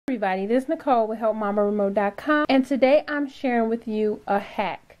Everybody, this is Nicole with Helpmamaremote.com, and today I'm sharing with you a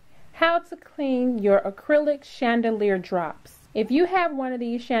hack: how to clean your acrylic chandelier drops. If you have one of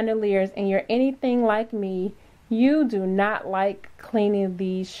these chandeliers and you're anything like me, you do not like cleaning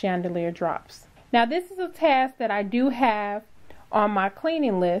these chandelier drops. Now, this is a task that I do have on my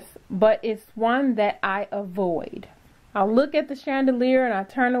cleaning list, but it's one that I avoid. I look at the chandelier and I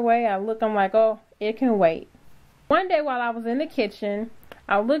turn away. I'm like, oh, it can wait. One day while I was in the kitchen,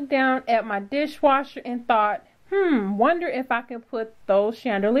 I looked down at my dishwasher and thought, wonder if I can put those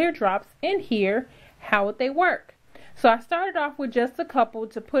chandelier drops in here. How would they work? So I started off with just a couple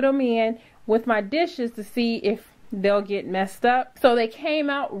to put them in with my dishes to see if they'll get messed up. So they came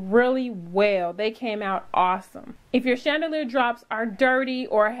out really well. They came out awesome. If your chandelier drops are dirty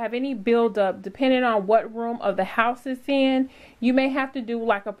or have any buildup, depending on what room of the house it's in, you may have to do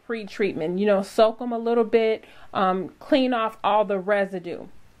like a pre-treatment. Soak them a little bit, clean off all the residue.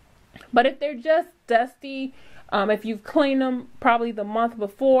 But if they're just dusty, if you've cleaned them probably the month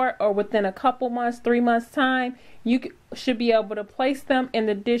before or within a couple months, 3 months time, you should be able to place them in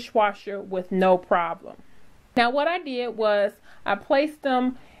the dishwasher with no problem. Now what I did was I placed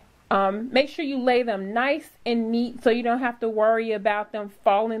them, make sure you lay them nice and neat so you don't have to worry about them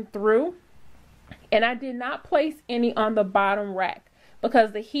falling through. And I did not place any on the bottom rack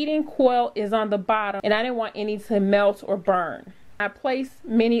because the heating coil is on the bottom and I didn't want any to melt or burn. I placed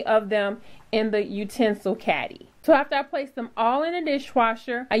many of them in the utensil caddy. So after I placed them all in a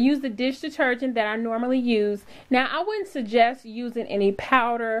dishwasher, I used the dish detergent that I normally use. Now I wouldn't suggest using any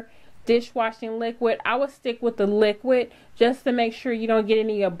powder dishwashing liquid. I would stick with the liquid just to make sure you don't get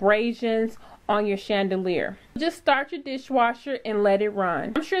any abrasions on your chandelier. Just start your dishwasher and let it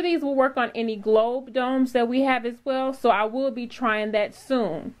run. I'm sure these will work on any globe domes that we have as well, so I will be trying that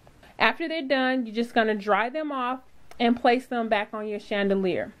soon. After they're done, you're just going to dry them off and place them back on your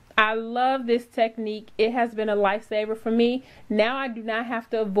chandelier. I love this technique. It has been a lifesaver for me. Now I do not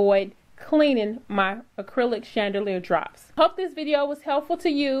have to avoid cleaning my acrylic chandelier drops. Hope this video was helpful to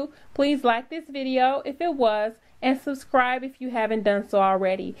you. Please like this video if it was, and subscribe if you haven't done so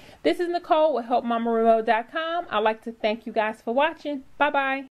already. This is Nicole with Helpmamaremote.com. I'd like to thank you guys for watching. Bye bye.